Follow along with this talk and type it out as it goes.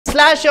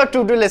slash your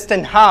to-do list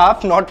in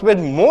half, not with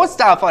more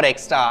stuff or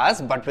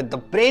extras, but with the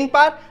brain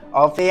power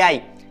of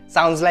AI.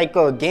 Sounds like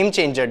a game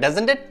changer,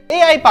 doesn't it?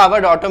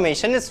 AI-powered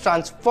automation is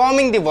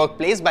transforming the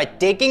workplace by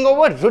taking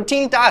over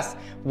routine tasks.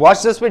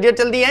 Watch this video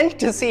till the end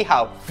to see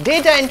how.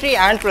 Data entry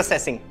and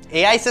processing.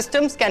 AI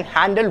systems can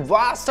handle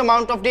vast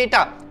amount of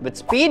data with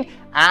speed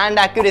and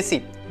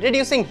accuracy,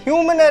 reducing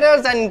human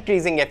errors and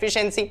increasing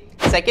efficiency.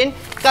 Second,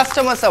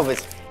 customer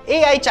service.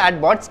 AI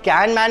chatbots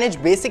can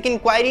manage basic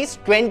inquiries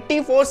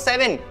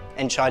 24/7,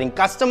 ensuring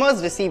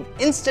customers receive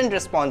instant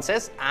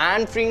responses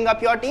and freeing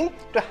up your team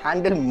to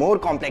handle more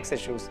complex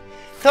issues.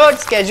 Third,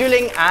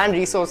 scheduling and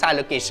resource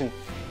allocation.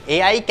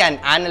 AI can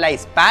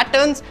analyze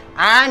patterns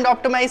and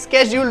optimize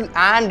schedule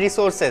and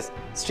resources,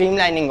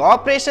 streamlining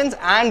operations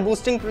and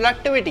boosting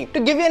productivity. To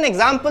give you an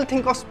example,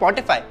 think of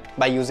Spotify.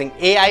 By using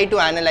AI to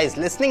analyze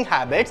listening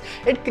habits,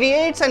 it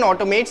creates and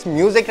automates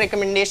music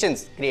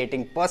recommendations,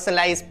 creating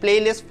personalized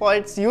playlists for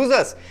its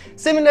users.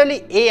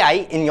 Similarly,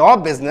 AI in your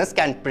business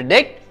can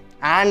predict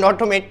and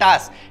automate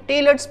tasks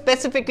tailored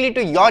specifically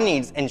to your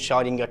needs,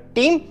 ensuring your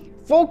team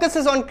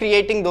focuses on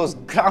creating those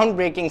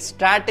groundbreaking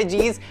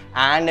strategies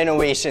and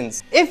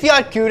innovations. If you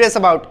are curious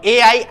about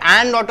AI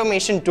and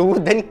automation too,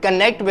 then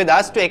connect with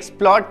us to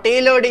explore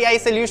tailored AI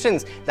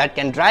solutions that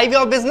can drive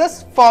your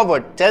business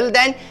forward. Till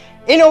then,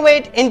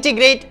 innovate,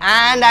 integrate,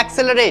 and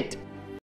accelerate.